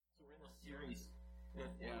series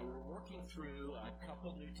that we're working through a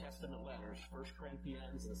couple New Testament letters, 1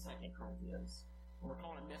 Corinthians and 2 Corinthians. We're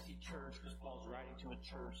calling it Messy Church because Paul's writing to a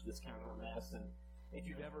church that's kind of a mess. And if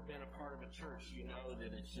you've ever been a part of a church, you know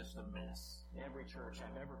that it's just a mess. Every church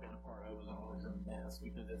I've ever been a part of is always a mess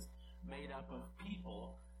because it's made up of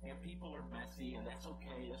people, and people are messy, and that's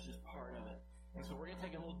okay. That's just part of it. And so we're going to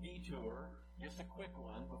take a little detour, just a quick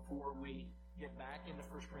one, before we get back into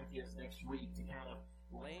 1 Corinthians next week to kind of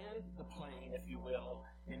land the plane, if you will,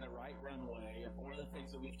 in the right runway of one of the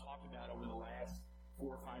things that we've talked about over the last 4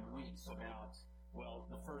 or 5 weeks about, well,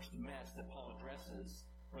 the first mess that Paul addresses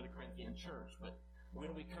for the Corinthian church. But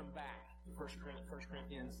when we come back to 1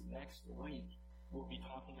 Corinthians next week, we'll be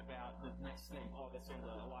talking about the next thing. Paul gets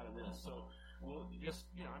into a lot of this. So we'll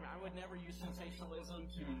just, I would never use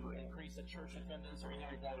sensationalism to increase the church attendance or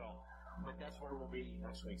anything like that at all. But that's where we'll be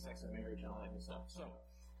next week, sex and marriage and all that good stuff. So,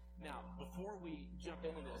 now, before we jump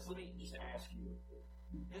into this, let me just ask you,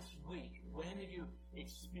 this week, when have you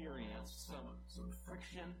experienced some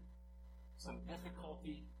friction, some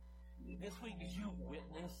difficulty? This week, did you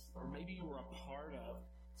witness, or maybe you were a part of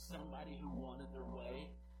somebody who wanted their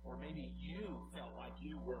way, or maybe you felt like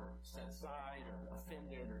you were set aside or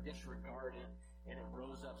offended or disregarded, and it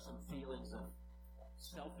rose up some feelings of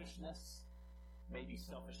selfishness, maybe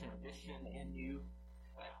selfish ambition in you.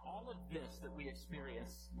 All of this that we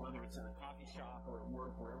experience, whether it's in a coffee shop or at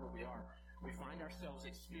work, wherever we are, we find ourselves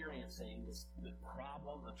experiencing the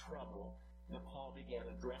problem, the trouble that Paul began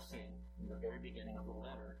addressing in the very beginning of the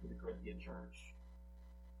letter to the Corinthian church.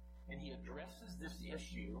 And he addresses this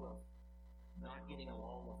issue of not getting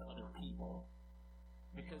along with other people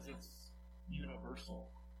because it's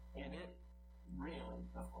universal. And it really,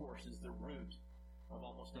 of course, is the root of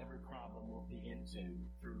almost every problem we'll dig into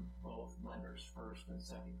through both letters, 1 and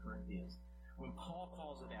 2 Corinthians. When Paul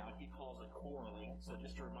calls it out, he calls it quarreling. So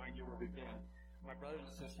just to remind you where we've been, my brothers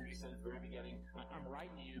and sisters, he said at the very beginning, I'm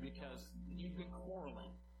writing to you because you've been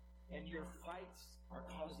quarreling, and your fights are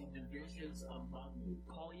causing divisions among you.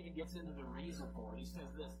 Paul even gets into the reason for it. He says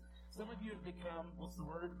this, some of you have become, what's the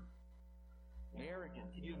word? Arrogant.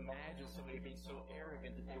 Can you imagine somebody being so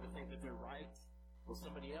arrogant that they would think that they're right when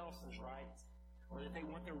somebody else is right? Or that they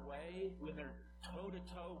want their way when they're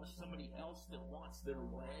toe-to-toe with somebody else that wants their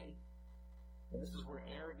way. And this is where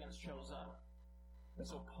arrogance shows up. And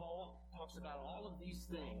so Paul talks about all of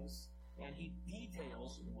these things, and he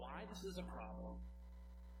details why this is a problem,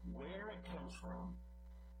 where it comes from,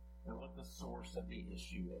 and what the source of the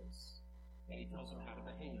issue is. And he tells them how to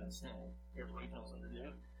behave instead. Here's what he tells them to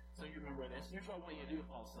do. So you remember this. Here's what I want you to do,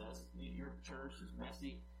 Paul says. Your church is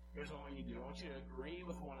messy. Here's what I want you to do. I want you to agree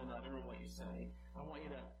with one another in what you say. I want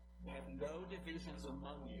you to have no divisions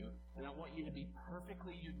among you. And I want you to be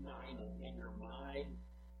perfectly united in your mind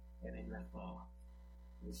and in your thought.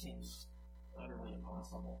 It seems utterly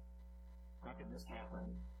impossible. How can this happen?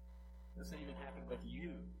 This ain't even happen with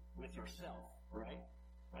you, with yourself, right?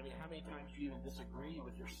 I mean, how many times do you even disagree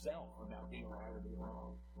with yourself about being right or being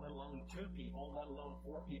wrong? Let alone 2 people, let alone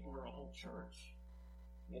 4 people or a whole church.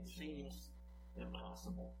 It seems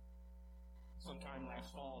impossible. Sometime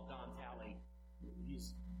last fall, Don Talley,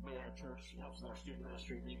 he's been in our church, he helps in our student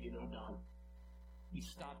ministry, maybe you know Don. He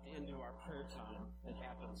stopped into our prayer time that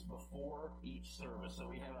happens before each service. So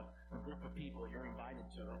we have a group of people, you're invited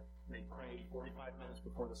to it. They pray 45 minutes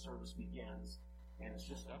before the service begins. And it's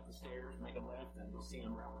just up the stairs, make a left, and you'll see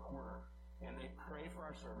them around the corner. And they pray for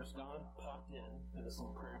our service. Don popped in to this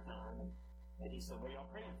little prayer time, and he said, what are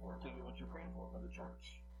y'all praying for? Tell me what you're praying for the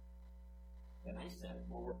church. And they said,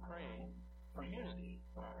 well, we're praying for unity.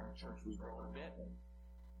 Our church was growing a bit, and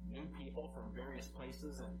new people from various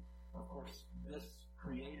places, and of course, this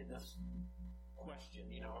created this question,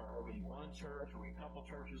 are we one church, are we a couple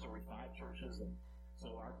churches, are we 5 churches? And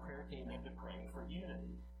so our prayer team had been praying for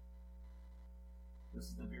unity. This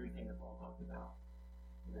is the very thing that Paul talked about.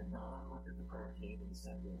 And then Don looked at the prayer team and he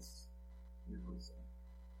said this. Here's what he said.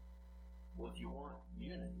 Well, if you want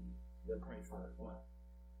unity, then pray for what?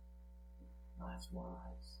 That's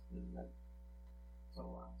wise, isn't it? So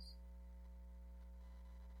wise.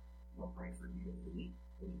 We'll pray for unity.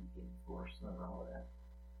 Of course, not all of that.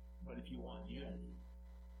 But if you want unity,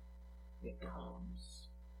 it comes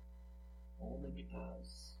only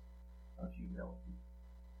because of humility.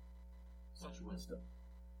 Such wisdom.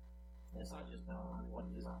 And it's not just Don, what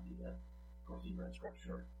his idea. Of course, he read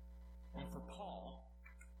Scripture. And for Paul,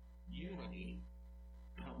 unity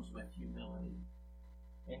comes with humility.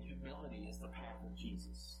 And humility is the path of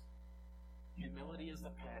Jesus. Humility is the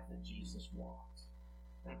path that Jesus walked.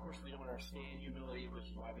 And of course, we don't understand humility, which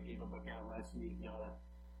is why we gave a book out last week,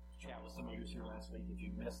 chat with somebody who was here last week. If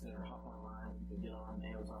you missed it or hop online, you can get on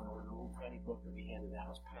Amazon or a little tiny book that we handed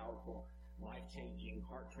out. It's powerful, life-changing,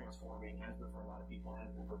 heart-transforming, has been for a lot of people,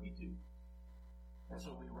 has been for me too. And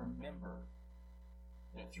so we remember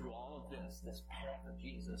that through all of this path of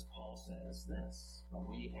Jesus, Paul says this,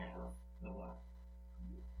 we have the what?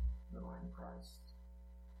 The mind of Christ.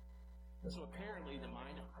 And so apparently the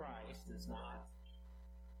mind of Christ is not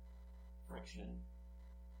friction,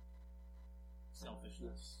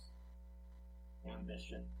 selfishness,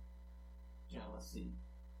 ambition, jealousy,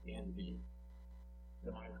 envy.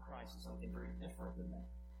 The mind of Christ is something very different than that.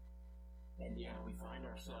 And yet we find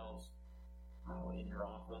ourselves in your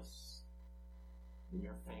office, in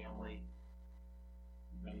your family,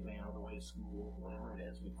 maybe on the way to school, whatever it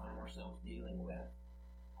is, we find ourselves dealing with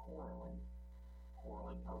quarreling.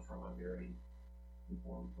 Quarreling comes from a very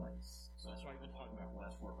important place. So that's what I've been talking about the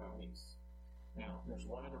last 4 or 5 weeks. Now, there's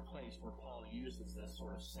one other place where Paul uses this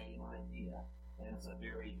sort of same idea, and it's a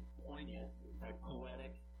very poignant, very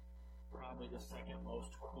poetic, probably the second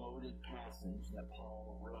most quoted passage that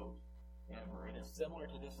Paul wrote ever. And it's similar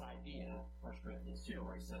to this idea, 1 Corinthians 2,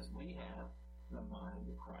 where he says, we have the mind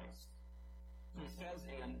of Christ. So he says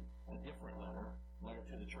in a different letter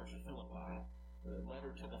to the church of Philippi, the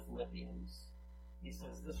letter to the Philippians, he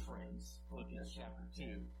says this phrase, Philippians chapter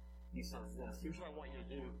 2, he says this, here's what I want you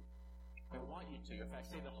to do. I want you to, in fact,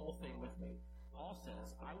 say the whole thing with me. Paul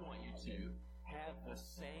says, I want you to have the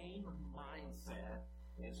same mindset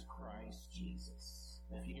as Christ Jesus.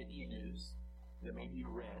 Now, if you get e-news, that maybe you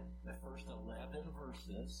read the first 11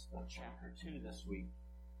 verses of chapter 2 this week,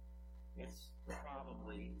 it's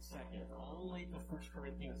probably second only to 1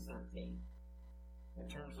 Corinthians 13 in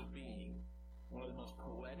terms of being one of the most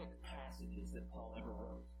poetic passages that Paul ever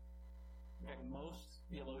wrote. In fact, most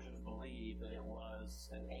theologians believe that it was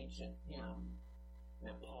an ancient hymn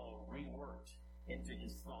that Paul reworked into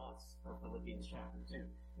his thoughts for Philippians chapter 2.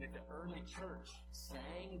 That the early church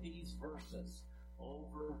sang these verses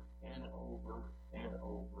over and over and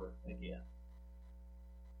over again.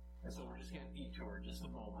 And so we're just going to detour just a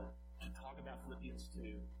moment to talk about Philippians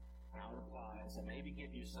 2, how it applies, and maybe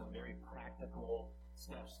give you some very practical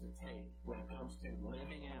steps to take when it comes to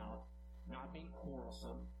living out, not being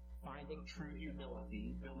quarrelsome, finding true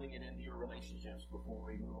humility, building it into your relationships before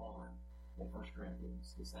we move on in 1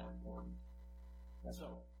 Corinthians. It's that important. And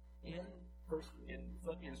so, in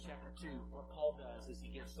Philippians chapter 2, what Paul does is he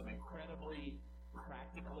gives some incredibly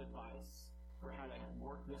practical advice for how to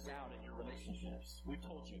work this out in your relationships. We've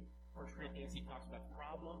told you, 1 Corinthians, he talks about the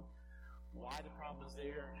problem, why the problem is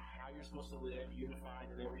there, how you're supposed to live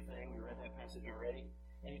unified and everything. We read that passage already.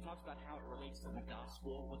 And he talks about how it relates to the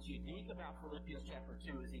gospel. What's unique about Philippians chapter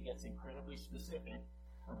 2 is he gets incredibly specific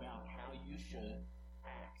about how you should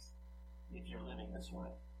act if you're living this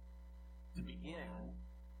way. To begin,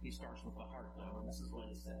 he starts with the heart, though, and this is what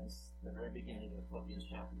he says. The very beginning of Philippians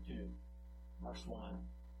chapter 2, verse 1,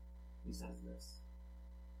 he says this.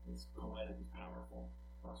 It's poetic, it's powerful.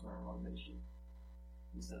 That's our motivation.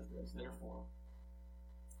 He says this, therefore,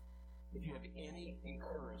 if you have any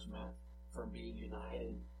encouragement from being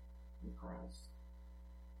united with Christ,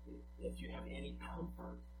 if you have any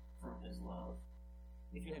comfort from his love,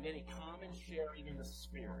 if you have any common sharing in the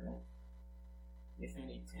Spirit, if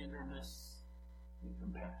any tenderness and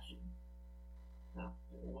compassion. Now,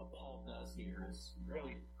 what Paul does here is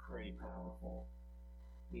really pretty powerful.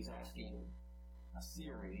 He's asking a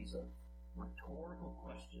series of rhetorical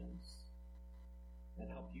questions that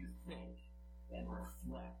help you think and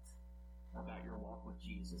reflect about your walk with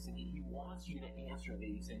Jesus. And he wants you to answer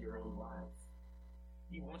these in your own life.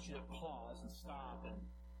 He wants you to pause and stop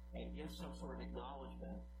and give some sort of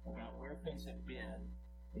acknowledgement about where things have been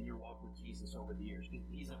in your walk with Jesus over the years.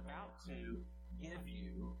 He's about to give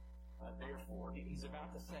you, therefore, he's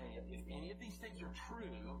about to say, if any of these things are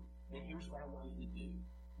true, then here's what I want you to do.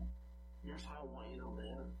 Here's how I want you to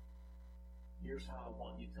live. Here's how I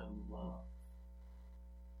want you to love.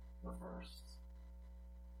 But first,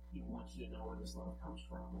 he wants you to know where this love comes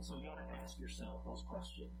from. And so you ought to ask yourself those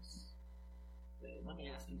questions. Let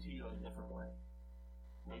me ask them to you in a different way.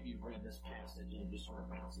 Maybe you've read this passage and it just sort of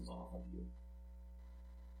bounces off of you.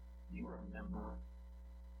 Do you remember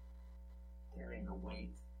carrying the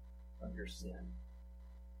weight of your sin?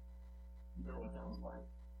 You know what that was like?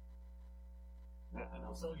 I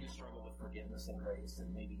know some of you struggle with forgiveness and grace,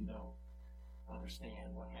 and maybe you don't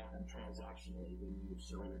understand what happened transactionally when you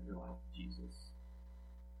surrendered your life to Jesus.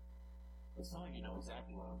 But some of you know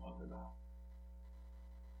exactly what I'm talking about.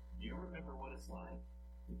 Do you remember what it's like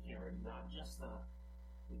to carry not just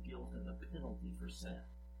the guilt and the penalty for sin,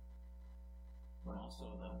 but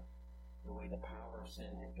also the way the power of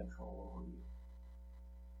sin had control over you?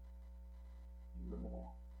 You remember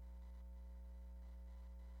that?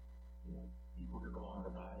 You know, people who go on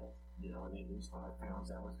a diet, and they lose 5 pounds,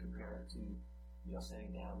 that was compared to,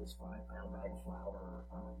 setting down this 5-pound bag of flour or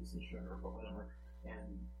 5 pieces of sugar or whatever,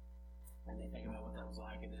 and they think about what that was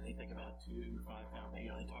like, and then they think about 2 5-pound, they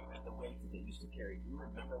talk about the weight that they used to carry. Do you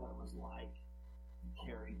remember what it was like to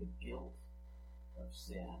carry the guilt of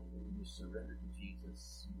sin? And when you surrendered to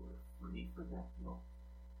Jesus, you were free from that guilt.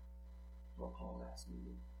 That's what Paul's asking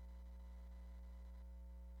you.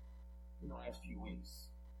 In the last few weeks,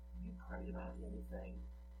 you prayed about anything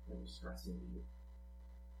that was stressing you,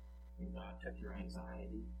 and God took your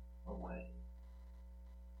anxiety away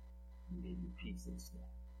and gave you peace instead.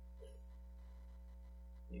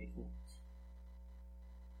 Anything?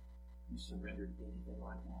 You surrendered anything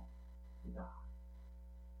like that to God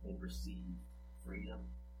and received freedom.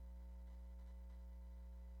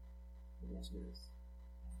 And yes, it is.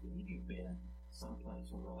 If you've been someplace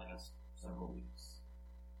over the last several weeks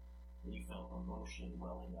and you felt emotion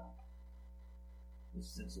welling up, this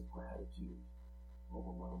sense of gratitude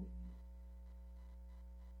overwhelming you.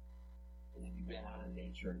 And if you've been out in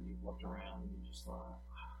nature and you've looked around and you just thought,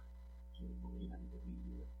 I can't believe I need to be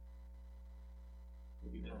here.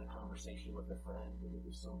 If you've been in a conversation with a friend and it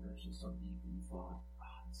was so rich and so deep and you thought,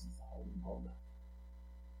 this is the holy moment.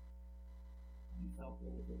 Have you felt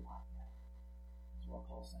anything like that? That's what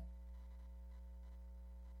Paul's saying.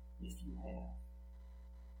 If you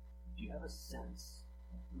have a sense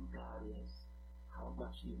of who God is, how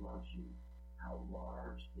much He loves you, how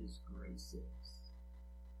large His grace is,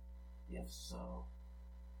 if so,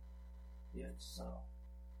 then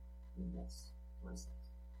this, what is this?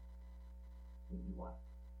 Then do what?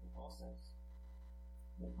 What Paul says.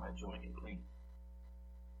 Make my joy complete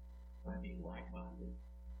by being like-minded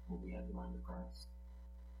when we have the mind of Christ.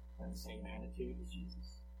 Have the same attitude as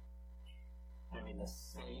Jesus. Having the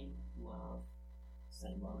same love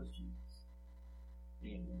as Jesus.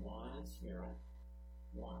 Being one in spirit,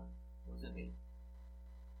 one. What does it mean?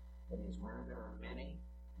 That means where there are many,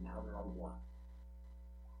 now there are one.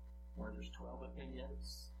 Where there's 12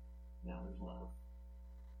 opinions, now there's love.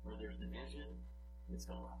 Where there's division, it's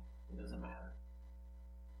gone. It doesn't matter.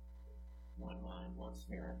 One mind, one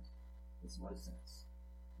spirit. This is what it says.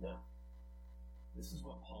 Now, this is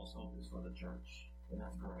what Paul's hope is for the church. And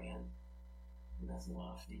that's grand. And that's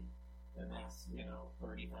lofty. And that's,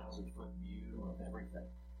 30,000-foot view of everything.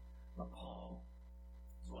 But Paul,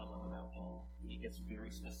 this is what I love about Paul. He gets very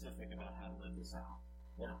specific about how to live this out.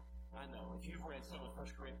 Now, I know, if you've read some of 1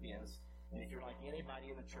 Corinthians, and if you're like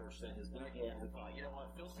anybody in the church that has done it and thought, you know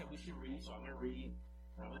what, Phil said we should read, so I'm going to read,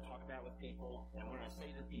 and I'm going to talk about it with people, and when I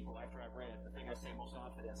say to people after I've read it, the thing I say most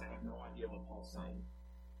often is, I have no idea what Paul's saying.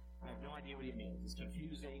 I have no idea what he means. It's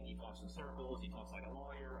confusing. He talks in circles. He talks like a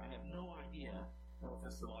lawyer. I have no idea. No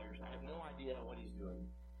offense to lawyers. I have no idea what he's doing.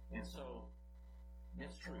 And so,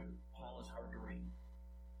 it's true. Paul is hard to read.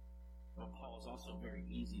 But Paul is also very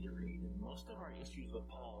easy to read. And most of our issues with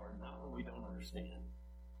Paul are not what we don't understand,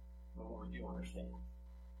 but what we do understand.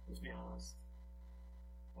 Let's be honest.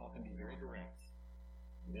 Paul can be very direct.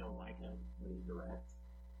 We don't like him when he's direct.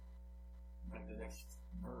 In fact, the next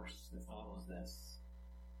verse that follows this,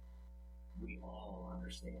 we all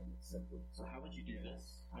understand it simply. So how would you do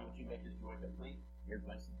this? How would you make his joy complete? Here's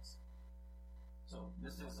my sense. So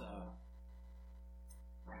this is a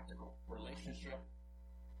practical relationship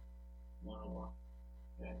 101.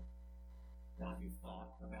 Okay? Now, if you've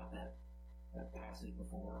thought about that passage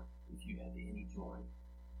before, if you have any joy,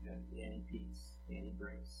 if you have any peace, any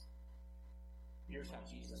grace, here's how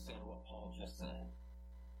Jesus said what Paul just said.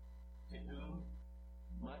 To whom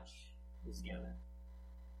much is given,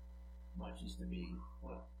 much is to be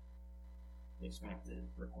what? Expected,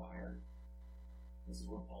 required. This is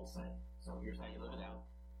what Paul's saying. So here's how you live it out.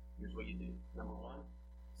 Here's what you do. Number 1,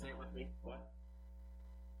 say it with me. What?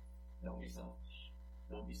 Don't be selfish.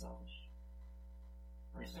 Don't be selfish.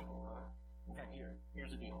 Pretty simple, right? In fact,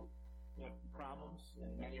 here's the deal. You have problems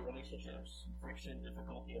in many relationships, friction,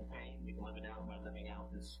 difficulty, and pain. You can live it out by living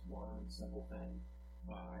out this one simple thing.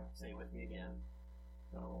 By, say it with me again,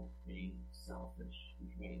 don't be selfish,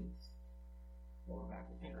 which means we're back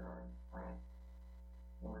to kindergarten, right?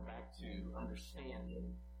 And we're back to understanding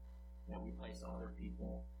that we place other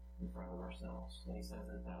people in front of ourselves. And he says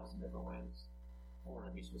it 1,000 different ways. 4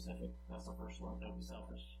 to be specific. That's the first one. Don't be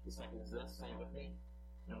selfish. The second is this. Say it with me.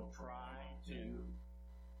 Don't try to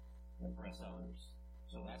impress others.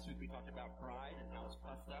 So last week we talked about pride and how it's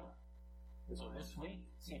puffed up. And so this week,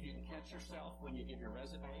 see if you can catch yourself when you give your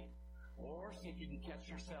resume, or see if you can catch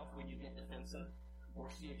yourself when you get defensive,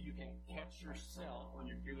 or see if you can catch yourself when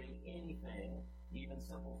you're doing anything, even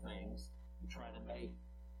simple things, to try to make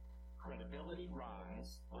credibility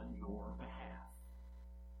rise on your behalf.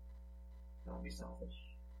 Don't be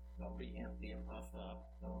selfish. Don't be empty and puffed up.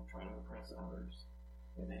 Don't try to impress others.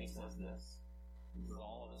 And then he says this. This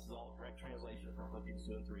is all direct translation from Philippians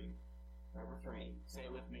 2 and 3. Number 3, say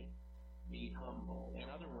it with me. Be humble. In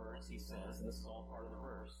other words, he says, and this is all part of the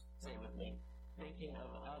verse, say it with me, thinking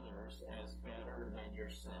of others as better than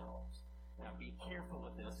yourselves. Now be careful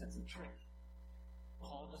with this, it's a trick.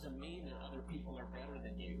 Paul doesn't mean that other people are better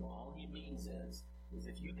than you. All he means is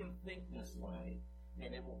if you can think this way,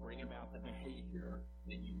 then it will bring about the behavior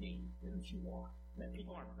that you need and that you want. That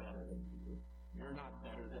people aren't better than you. You're not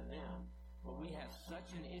better than them. But we have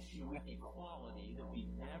such an issue with equality that we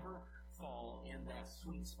never fall in that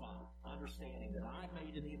sweet spot, understanding that I'm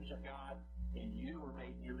made in the image of God and you are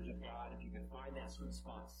made in the image of God. If you can find that sweet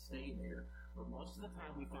spot, stay there. But most of the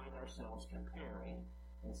time we find ourselves comparing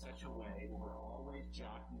in such a way that we're always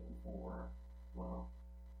jockeying for, well,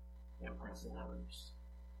 impressing others.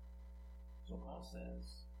 So Paul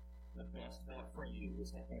says, the best bet for you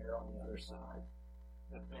is to err on the other side.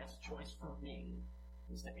 The best choice for me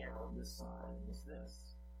is to err on this side, and it's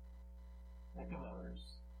this. Think of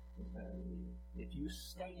others is better than you. If you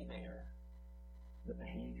stay there, the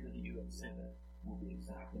behavior that you exhibit will be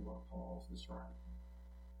exactly what Paul's describing.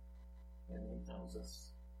 And he tells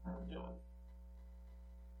us how to do it.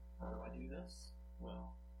 How do I do this?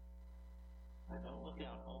 Well, I don't look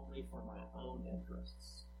out only for my own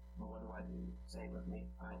interests. But what do I do? Say it with me.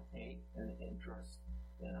 I take an interest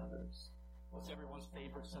in others. What's everyone's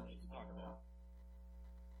favorite subject to talk about?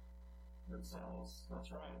 Themselves.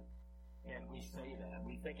 That's right. And we say that.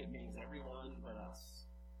 We think it means everyone but us.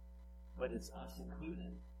 But it's us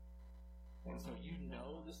included. And so you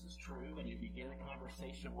know this is true, and you begin a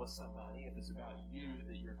conversation with somebody. If it's about you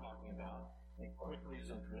that you're talking about, and quickly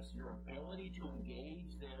lose interest, your ability to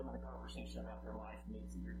engage them in a conversation about their life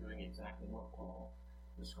means that you're doing exactly what Paul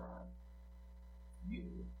described.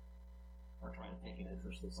 You are trying to take an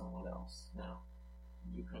interest in someone else. Now,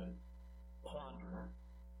 you could ponder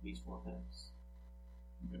these 4 things.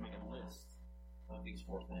 You could make a list of these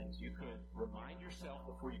 4 things. You could remind yourself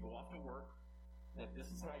before you go off to work that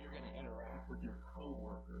this is how you're going to interact with your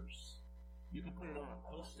coworkers. You could put it on a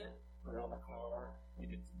post-it, put it on the car, you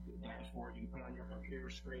could dashboard, you could put it on your computer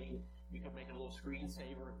screen, you could make a little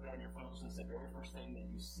screensaver and put it on your phone so it's the very first thing that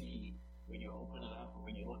you see when you open it up or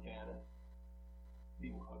when you look at it. It'd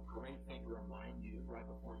be a great thing to remind you right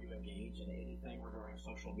before you engage in anything regarding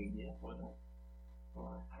social media, wouldn't it?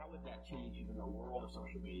 Or how would that change even the world of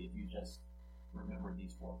social media if you just remembered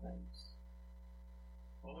these 4 things?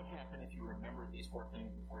 What would happen if you remembered these 4 things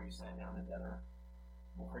before you sat down to dinner,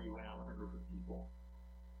 before you went out with a group of people?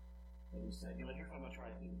 And you said, here's what I'm going to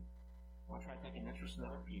try to do. I'm going to try to take an interest in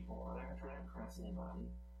other people. I'm not going to try to impress anybody.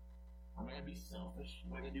 I'm not going to be selfish.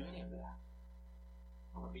 I'm not going to do any of that.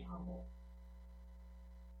 I'm going to be humble.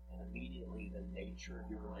 And immediately the nature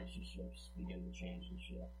of your relationships begin to change and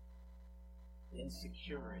shift.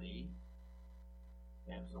 Insecurity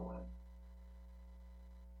ebbs away.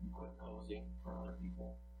 You quit posing for other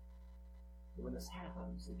people. But when this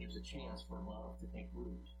happens, it gives a chance for love to take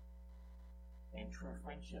root and true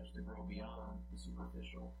friendships to grow beyond the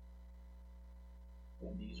superficial.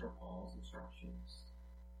 And these are Paul's instructions.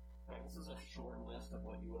 This is a short list of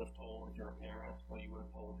what you would have told if you're a parent, what you would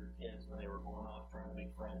have told your kids when they were going off trying to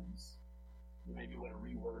make friends. You maybe would have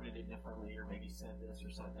reworded it differently or maybe said this or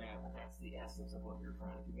said that, but that's the essence of what you're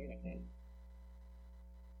trying to communicate.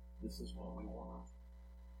 This is what we want.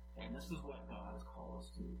 And this is what God has called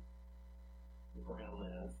us to if we're going to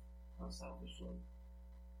live unselfishly.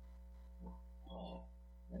 Paul,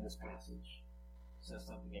 in this passage, says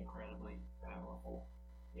something incredibly powerful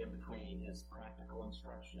in between his practical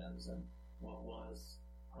instructions and what was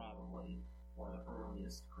probably one of the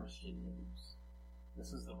earliest Christian hymns.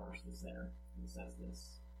 This is the verse that's there. It says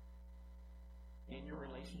this. In your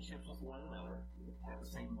relationships with one another, you have the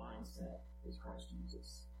same mindset as Christ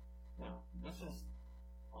Jesus. Now, this is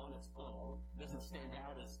on its own, doesn't stand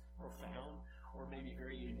out as profound or maybe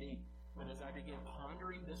very unique. But as I began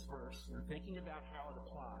pondering this verse and thinking about how it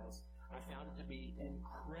applies, I found it to be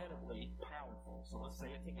incredibly powerful. So let's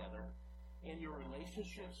say it together. In your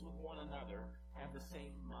relationships with one another, have the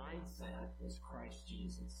same mindset as Christ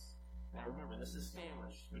Jesus. Now remember, this is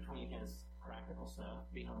sandwiched between his practical stuff,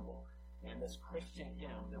 be humble, and this Christian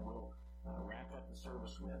hymn that we'll wrap up the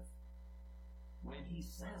service with. When he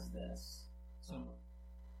says this, some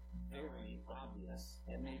very obvious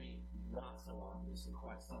and maybe not so obvious and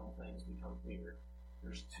quite subtle things become clear.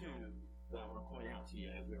 There's 2 that I want to point out to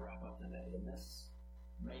you as we wrap up today, and this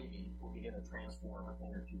maybe will begin to transform a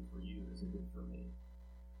thing or 2 for you as it did for me.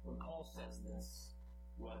 When Paul says this,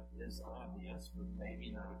 what is obvious but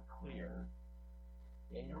maybe not clear.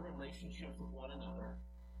 In your relationships with one another,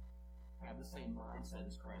 have the same mindset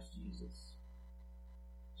as Christ Jesus.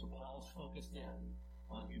 So Paul's focused in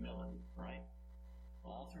on humility, right?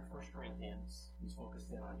 All through 1 Corinthians, he's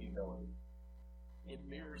focused in on humility. It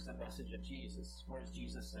mirrors the message of Jesus. What does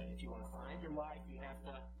Jesus say? If you want to find your life, you have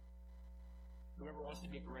to, whoever wants to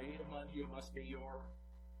be great among you must be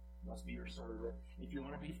your servant. If you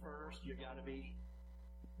want to be first, you've got to be.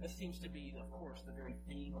 This seems to be, of course, the very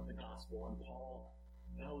theme of the gospel, and Paul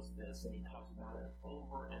knows this, and he talks about it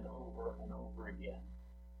over and over and over again.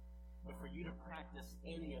 But for you to practice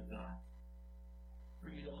any of that, for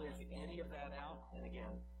you to live any of that out, and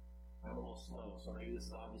again, I'm a little slow, so maybe this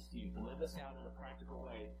is obvious to you. To live this out in a practical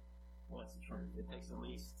way, what's the truth? It takes at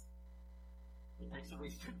least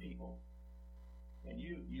two people. And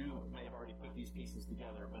you may have already put these pieces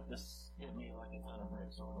together, but this hit me like a ton of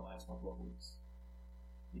bricks over the last couple of weeks.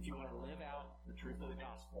 If you want to live out the truth of the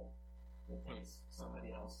gospel, it takes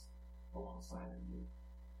somebody else alongside of you.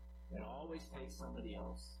 It always takes somebody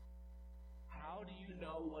else. How do you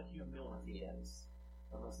know what humility is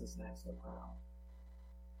unless it's next to proud?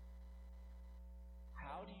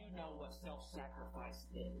 How do you know what self-sacrifice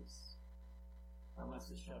is unless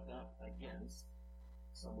it's shoved up against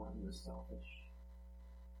someone who is selfish?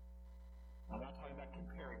 I'm not talking about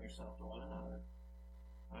comparing yourself to one another.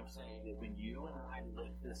 I'm saying that when you and I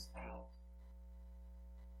live this out,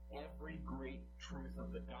 every great truth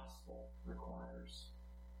of the gospel requires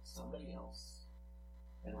somebody else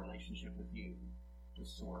in relationship with you to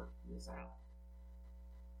sort this out.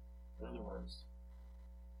 In other words,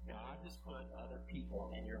 God has put other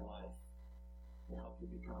people in your life to help you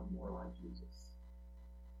become more like Jesus.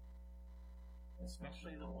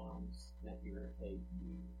 Especially the ones that irritate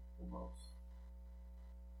you the most.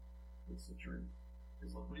 It's the truth.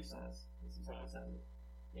 Because look what he says. This is how he says it.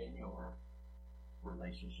 In your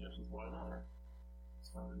relationships with one another. It's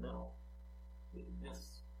fundamental.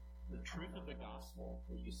 The truth of the gospel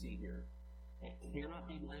that you see here, it cannot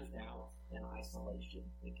be lived out in isolation.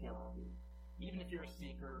 It cannot be. Even if you're a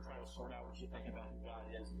seeker trying to sort out what you think about who God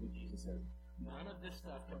is and who Jesus is, none of this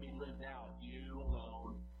stuff can be lived out you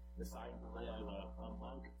alone deciding to live a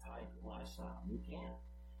monk-type lifestyle. You can't.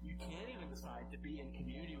 You can't even decide to be in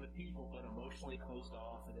community with people but emotionally closed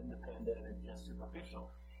off and independent and just superficial.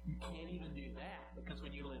 You can't even do that because when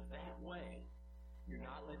you live that way, you're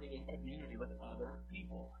not living in community with other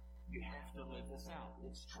people. You have to live this out.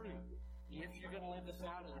 It's true. If you're going to live this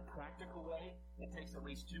out in a practical way, it takes at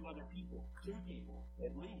least two other people. Two people,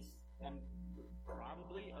 at least. And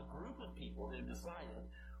probably a group of people that have decided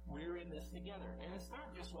we're in this together. And it's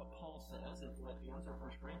not just what Paul says in Philippians or 1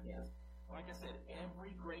 Corinthians. Like I said,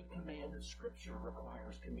 every great command of Scripture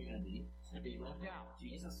requires community to be lived out.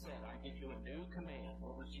 Jesus said, I give you a new command.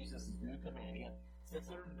 What was Jesus' new command? He had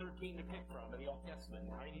 613 to pick from in the Old Testament.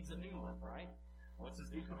 Now he needs a new one, right? What's his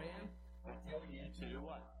new command? I tell you to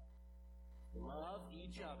what? Love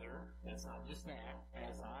each other. It's not just that.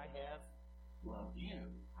 As I have loved you.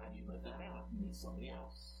 How do you live that out? You need somebody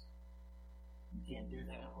else. You can't do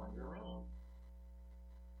that on your own.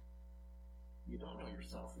 You don't know you're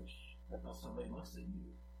selfish until somebody looks at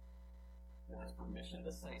you and has permission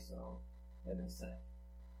to say so, and they say,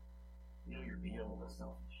 you know, you're being a little bit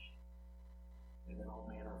selfish. And then all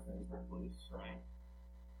manner of things break loose, right?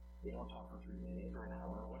 They don't talk for 3 minutes or an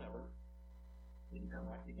hour or whatever. Then you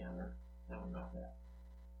come back together. Tell me about that.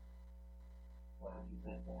 Why did you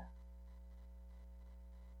think that?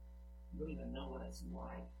 You don't even know what it's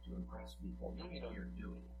like to impress people. You don't even know you're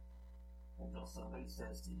doing it until somebody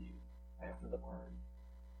says to you after the party,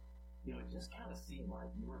 you know, it just kind of seemed like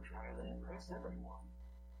you were trying to impress everyone.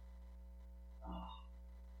 Oh,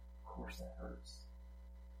 of course that hurts.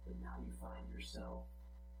 But now you find yourself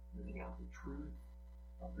living out the truth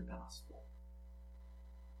of the gospel.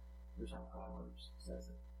 Here's how Proverbs says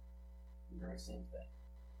it. The very same thing.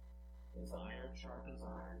 As iron sharpens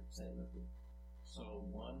iron, same with it. So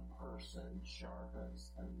one person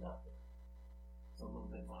sharpens another. It's a little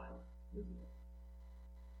bit violent, isn't it?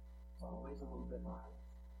 It's always a little bit violent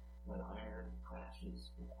when iron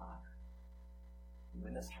clashes with iron. And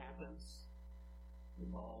when this happens, it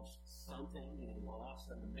involves something getting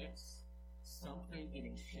lost in the mix, something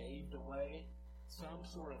getting shaved away, some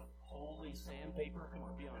sort of holy sandpaper. Come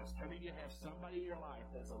on, be honest. How many of you have somebody in your life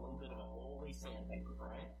that's a little bit of a holy sandpaper,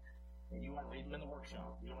 right? And you want to leave them in the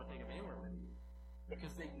workshop. You don't want to take them anywhere with you.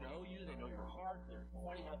 Because they know you, they know your heart, they're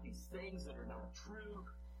pointing out these things that are not true.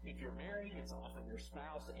 If you're married, it's often your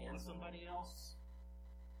spouse and somebody else.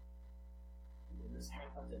 And when this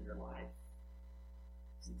happens in your life,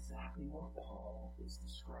 it's exactly what Paul is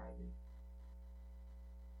describing.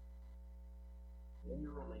 in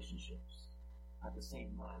your relationships, have the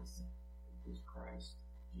same mindset as Christ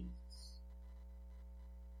Jesus.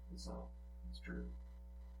 And so, it's true.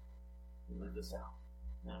 We live this out.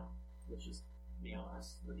 Now, let's just be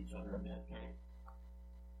honest with each other a bit, okay?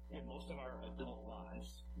 In most of our adult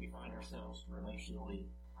lives, we find ourselves relationally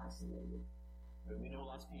isolated. But we know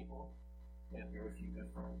lots of people. We have very few good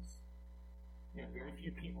friends. We have very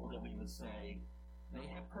few people that we would say, they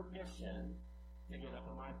have permission to get up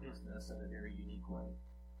in my business in a very unique way.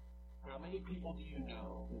 How many people do you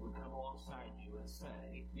know who would come alongside you and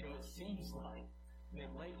say, it seems like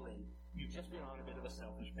that lately you've just been on a bit of a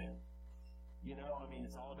selfish bent.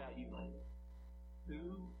 It's all about you lately.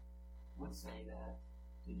 Who would say that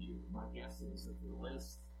to you? My guess is that the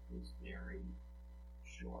list is very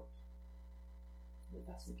short. If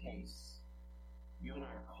that's the case, you and I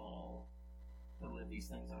are called to live these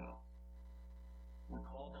things out. We're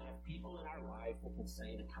called to have people in our life that can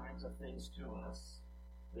say the kinds of things to us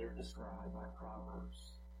that are described by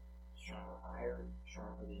Proverbs. Iron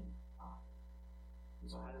sharpening iron.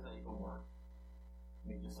 So how does that even work?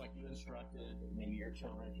 Just like you instructed, maybe your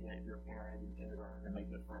children, if you're a parent, your kindergarten, to make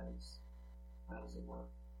good friends. How does it work?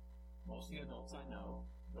 Most of the adults I know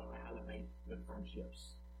don't know how to make good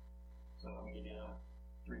friendships. So I'm going to give you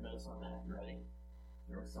 3 minutes on that. You ready?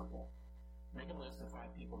 Very simple. Make a list of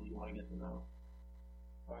 5 people that you want to get to know.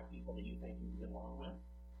 5 people that you think you can get along with,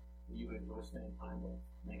 that you would enjoy spending time with.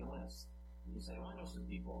 Make a list. And you say, I know some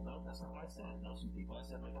people. No, that's not what I said. I know some people. I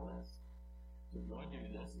said make a list. So if you want to do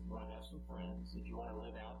this, if you want to have some friends, if you want to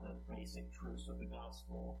live out the basic truths of the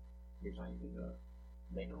gospel, here's how you can do it.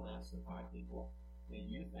 Make a list of 5 people that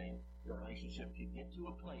you think your relationship can get to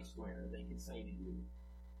a place where they can say to you,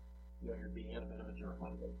 you're being a bit of a jerk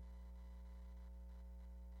lately.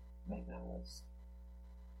 Make that list.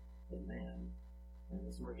 And then, and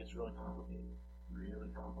this is where it gets really complicated, really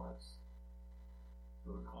complex.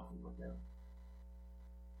 Go to coffee with them.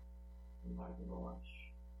 Invite them to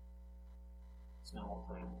lunch. Spend all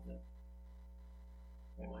time with it.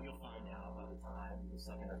 And what you'll find out by the time, the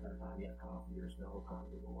second or third time you have coffee or spend all time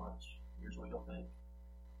with lunch, here's what you'll think.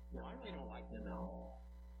 I really don't like them at all.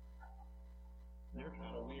 They're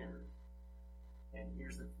kind of weird. And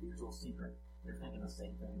here's the little secret. They're thinking the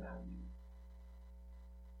same thing about you.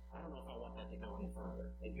 I don't know if I want that to go any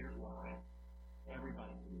further. And here's why.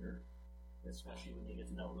 Everybody's weird, especially when you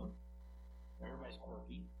get to know them. Everybody's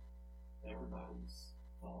quirky. Everybody's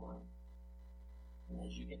fallen. And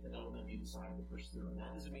as you get to know them, you decide to pursue them.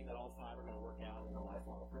 That doesn't mean that all 5 are going to work out in a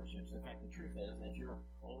lifelong friendships. In fact, the truth is, if you're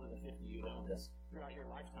older than 50, you know this, throughout your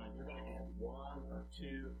lifetime, you're going to have 1 or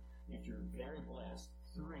 2, if you're very blessed,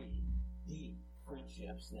 3 deep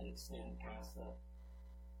friendships that extend past the,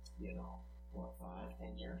 5,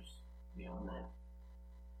 10 years beyond that.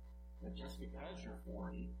 But just because you're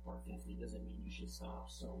 40 or 50 doesn't mean you should stop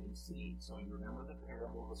sowing seeds. So you remember the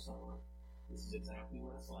parable of the sower. This is exactly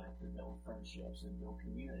what it's like to build friendships and build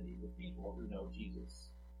community with people who know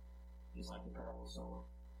Jesus. Just like the parable of the sower.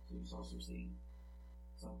 So you sow some seed.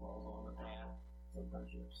 Some falls along the path, some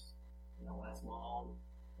friendships. They don't last long.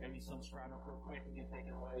 Maybe some sprout up real quick and get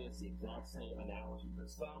taken away. It's the exact same analogy.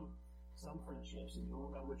 But some friendships, and you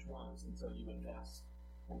won't know which ones until you invest.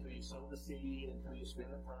 Until you sow the seed, until you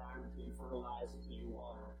spend the time, until you fertilize, until you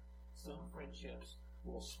water. Some friendships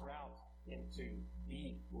will sprout into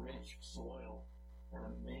deep, rich soil, and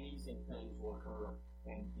amazing things will occur,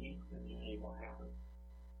 and deep community will happen.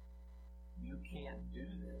 You can't do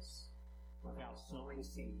this without sowing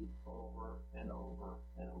seed over and over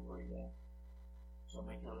and over again. So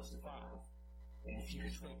make your list of 5. And if you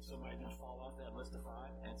think somebody just fall off that list of 5,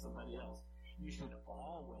 add somebody else. You should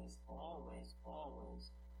always, always,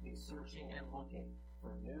 always be searching and looking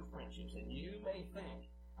for new friendships. And you may think,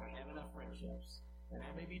 I have enough friendships. And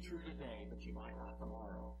that may be true today, but you might not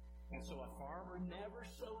tomorrow. And so a farmer never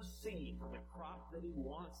sows seed for the crop that he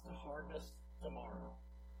wants to harvest tomorrow.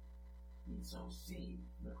 He sows seed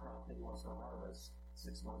for the crop that he wants to harvest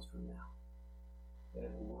 6 months from now. And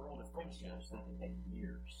in the world of friendships, that can take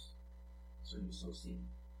years. So you sow seed.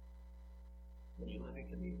 When you live in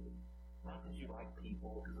community, not because you like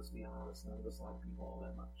people, because let's be honest, none of us like people all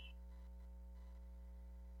that much.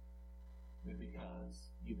 But because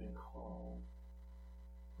you've been called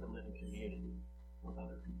to live in community with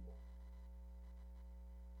other people.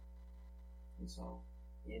 And so,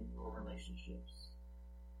 in your relationships,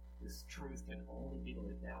 this truth can only be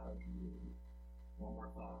lived out in community. One more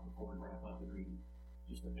thought before we wrap up and read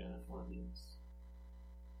just a bit of Philippians.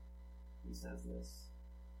 He says this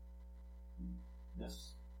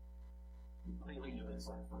completely new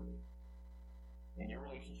insight for me. In your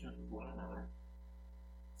relationship with one another,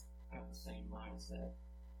 have the same mindset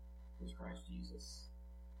is Christ Jesus.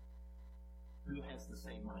 Who has the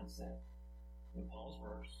same mindset? In Paul's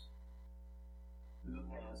verse, who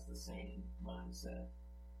has the same mindset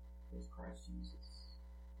as Christ Jesus?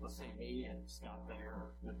 Let's say me and Scott Bayer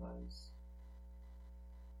are good buddies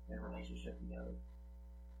in a relationship together.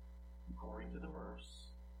 According to the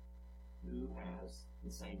verse, who has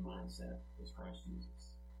the same mindset as Christ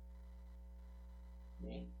Jesus?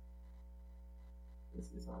 Me?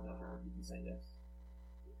 It's not that hard. You can say yes.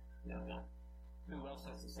 No. Who else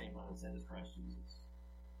has the same mindset as Christ Jesus?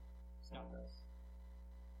 Scott does.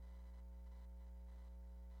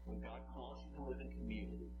 When God calls you to live in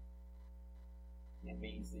community, it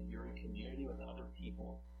means that you're in community with other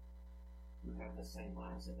people who have the same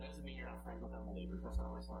mindset. That doesn't mean you're not friends with unbelievers. That's not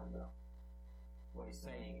what he's talking about. What he's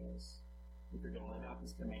saying is, if you're going to live out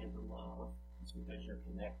this command to love, it's because you're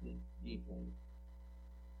connected deeply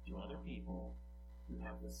to other people who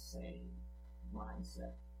have the same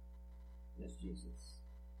mindset as Jesus.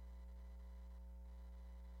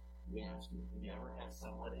 We ask you, have you ever had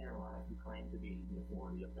someone in your life who claimed to be the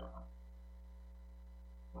authority of God?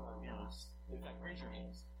 Well, I'll be honest. In fact, raise your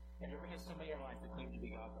hands. Have you ever had somebody in your life that claimed to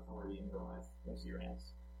be God's authority in your life? Raise your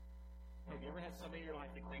hands. Have you ever had somebody in your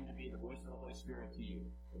life that claimed to be the voice of the Holy Spirit to you?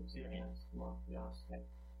 See your hands. Come on, be honest. Okay.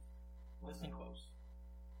 Listen close.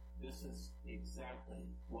 This is exactly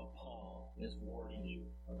what Paul is warning you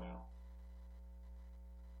about.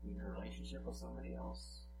 In your relationship with somebody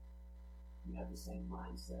else, you have the same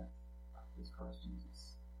mindset as Christ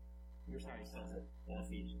Jesus. Here's how he says it in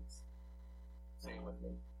Ephesians. Say it with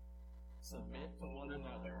me. Submit to one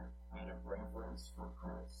another out of reverence for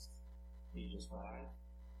Christ. Ephesians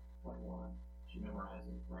 5:21. You memorize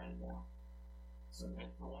it, write it down.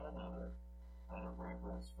 Submit to one another out of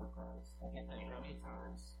reverence for Christ. I can't tell you how many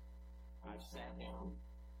times I've sat down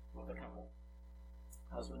with a couple,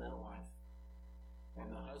 husband and a wife,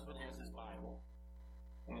 and the husband has his Bible.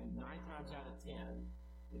 And 9 times out of 10,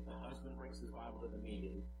 if the husband brings his Bible to the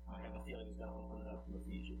meeting, I have a feeling he's going to open it up to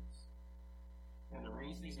Ephesians. And the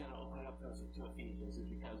reason he's going to open it up to Ephesians is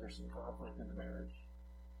because there's some conflict in the marriage.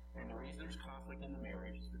 And the reason there's conflict in the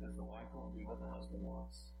marriage is because the wife won't do what the husband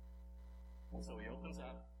wants. And so he opens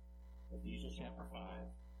up Ephesians chapter 5,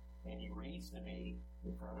 and he reads to me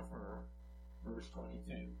in front of her verse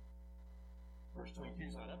 22. Verse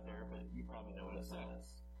 22 is not up there, but you probably know what it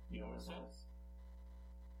says. You know what it says?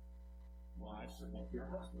 Wives, submit to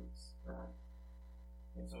your husbands, right?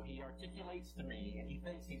 And so he articulates to me, and he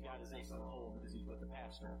thinks he's got his ace on the hole because he's with the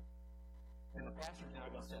pastor. And the pastor's now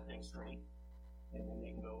going to set things straight. And then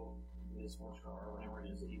they can go to his sports car or whatever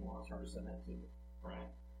it is that he wants her to submit to,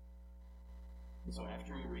 right? And so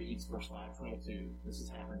after he reads verse 5:22, this has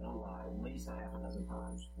happened, no lie, at least a half a dozen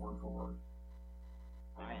times, word for word.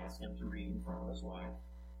 I ask him to read in front of his wife,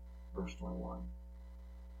 verse 21.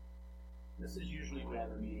 This is usually where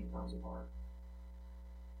the meeting comes apart.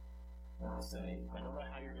 And I say, I don't know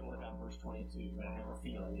how you're going to live out verse 22, but I have a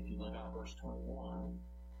feeling if you live out verse 21,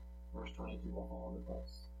 verse 22 will fall into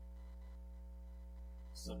place.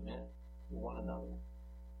 Submit to one another.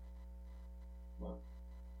 Look,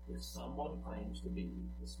 if someone claims to be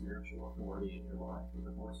the spiritual authority in your life with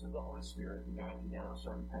the voice of the Holy Spirit to guide you down a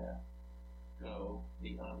certain path, go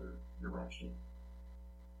the other direction.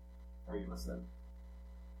 Are you listening?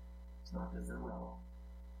 It's not because they're wrong.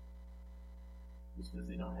 It's because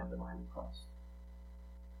they don't have the mind of Christ.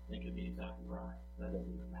 They could be exactly right. That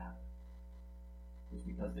doesn't even matter. It's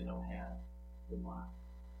because they don't have the mind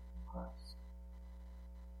of Christ.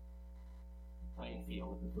 The playing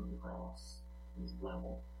field at the foot of the cross is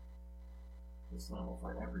level. It's level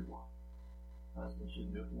for everyone. Husbands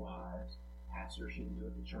shouldn't do it to wives. Pastors shouldn't do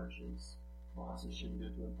it to churches. Bosses shouldn't do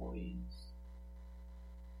it to employees.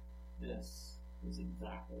 This is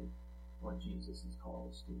exactly what Jesus has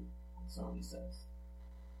called us to. And so he says,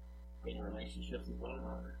 in your relationships with one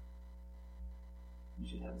another, you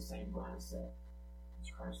should have the same mindset as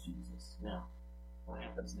Christ Jesus. Now, what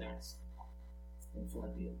happens next in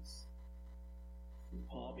Philippians?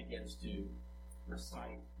 Paul begins to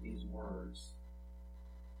recite these words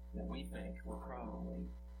that we think were probably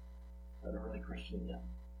an early Christian hymn.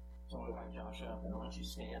 So I want to invite Josh up, and I want you to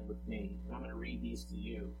stand with me. And I'm going to read these to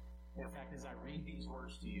you. In fact, as I read these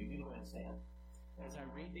words to you, you go ahead and stand. As I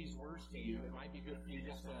read these words to you, it might be good for you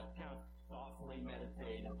just to kind of thoughtfully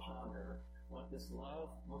meditate and ponder what this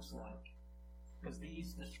love looks like. Because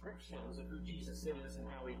these descriptions of who Jesus is and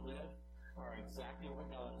how he lived are exactly what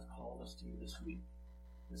God has called us to this week.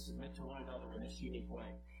 To submit to one another in this unique way.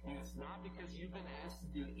 And it's not because you've been asked to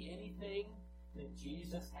do anything that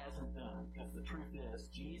Jesus hasn't done. Because the truth is,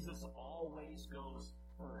 Jesus always goes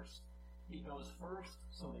first. He goes first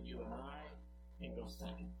so that you and I can go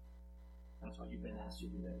second. That's what you've been asked to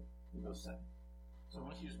do today in those seconds. So I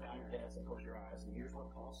want you to bow your heads and close your eyes, and here's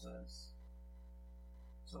what Paul says.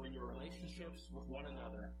 So in your relationships with one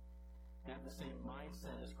another, have the same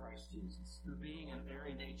mindset as Christ Jesus, who being in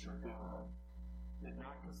very nature God, did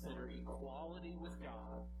not consider equality with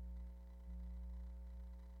God.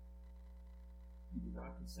 He did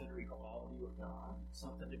not consider equality with God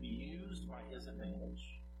something to be used by his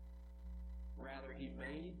advantage. Rather, he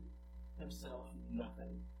made himself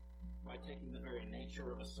nothing by taking the very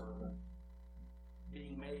nature of a servant,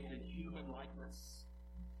 being made in human likeness,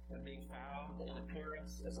 and being found in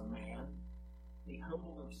appearance as a man. He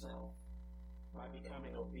humbled himself by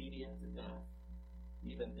becoming obedient to death,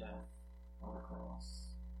 even death on a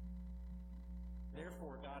cross.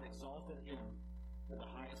 Therefore, God exalted him to the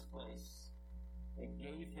highest place and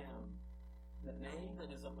gave him the name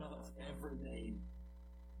that is above every name,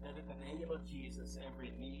 that at the name of Jesus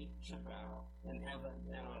every knee should bow in heaven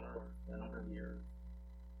and on earth and under the earth,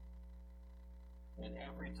 and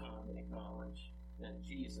every tongue acknowledge that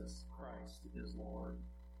Jesus Christ is Lord,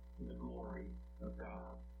 to the glory of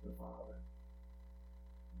God the Father.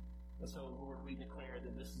 And so, Lord, we declare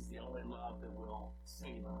that this is the only love that will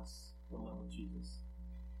save us, the love of Jesus.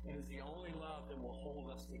 It is the only love that will hold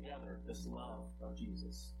us together, this love of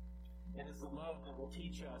Jesus. It is the love that will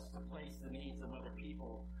teach us to place the needs of other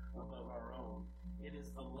people above our own. It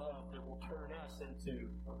is the love that will turn us into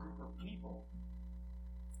a group of people,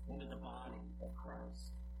 into the body of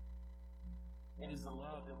Christ. It is the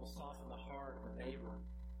love that will soften the heart of a neighbor,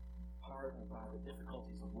 hardened by the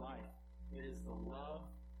difficulties of life. It is the love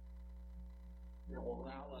that will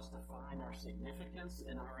allow us to find our significance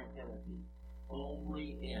and our identity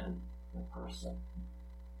only in the person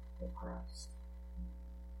of Christ.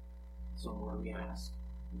 So, Lord, we ask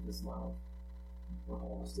that this love will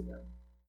hold us together.